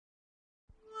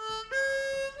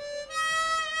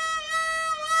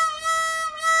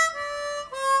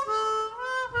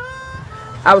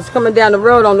I was coming down the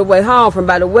road on the way home from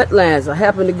by the wetlands. I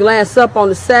happened to glance up on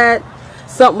the side.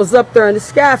 Something was up there in the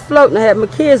sky floating. I had my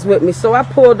kids with me, so I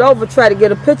pulled over, tried to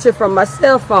get a picture from my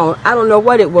cell phone. I don't know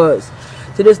what it was.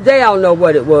 To this day, I don't know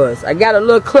what it was. I got a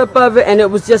little clip of it, and it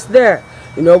was just there.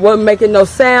 You know, it wasn't making no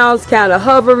sounds, kind of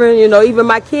hovering. You know, even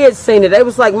my kids seen it. They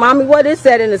was like, "Mommy, what is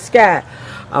that in the sky?"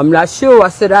 I'm not sure. I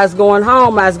said I was going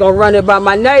home. I was going to run it by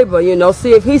my neighbor, you know,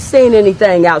 see if he's seen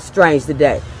anything out strange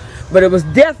today. But it was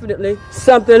definitely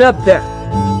something up there.